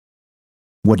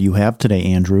What do you have today,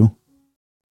 Andrew?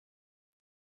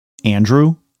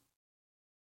 Andrew?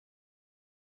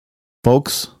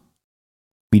 Folks,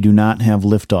 we do not have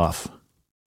liftoff.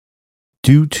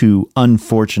 Due to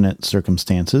unfortunate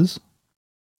circumstances,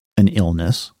 an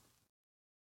illness,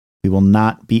 we will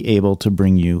not be able to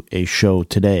bring you a show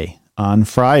today on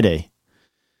Friday.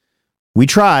 We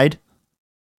tried,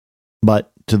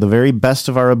 but to the very best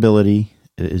of our ability,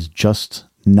 it is just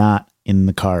not in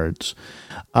the cards.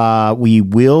 We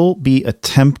will be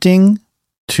attempting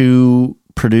to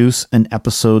produce an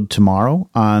episode tomorrow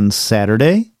on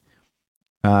Saturday.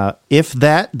 If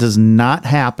that does not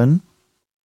happen,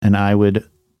 and I would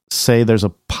say there's a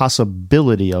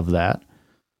possibility of that,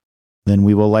 then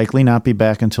we will likely not be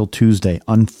back until Tuesday,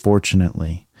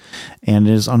 unfortunately. And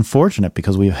it is unfortunate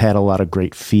because we've had a lot of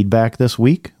great feedback this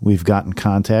week. We've gotten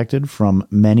contacted from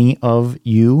many of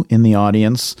you in the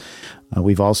audience.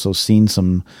 We've also seen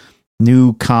some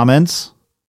new comments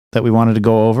that we wanted to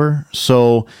go over.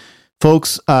 So,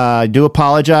 folks, I do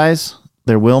apologize.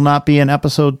 There will not be an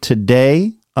episode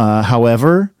today.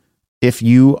 However, if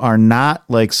you are not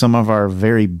like some of our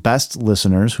very best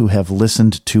listeners who have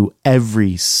listened to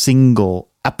every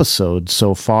single episode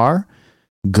so far,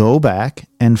 go back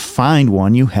and find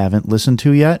one you haven't listened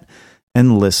to yet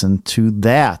and listen to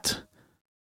that.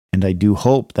 And I do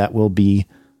hope that will be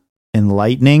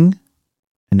enlightening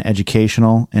and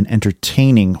educational and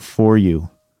entertaining for you.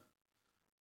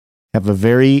 Have a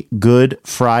very good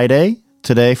Friday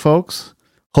today, folks.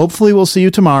 Hopefully we'll see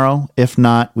you tomorrow. If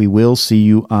not, we will see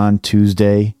you on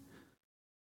Tuesday.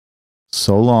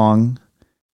 So long.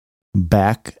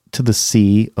 Back to the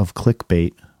sea of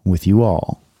clickbait with you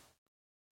all.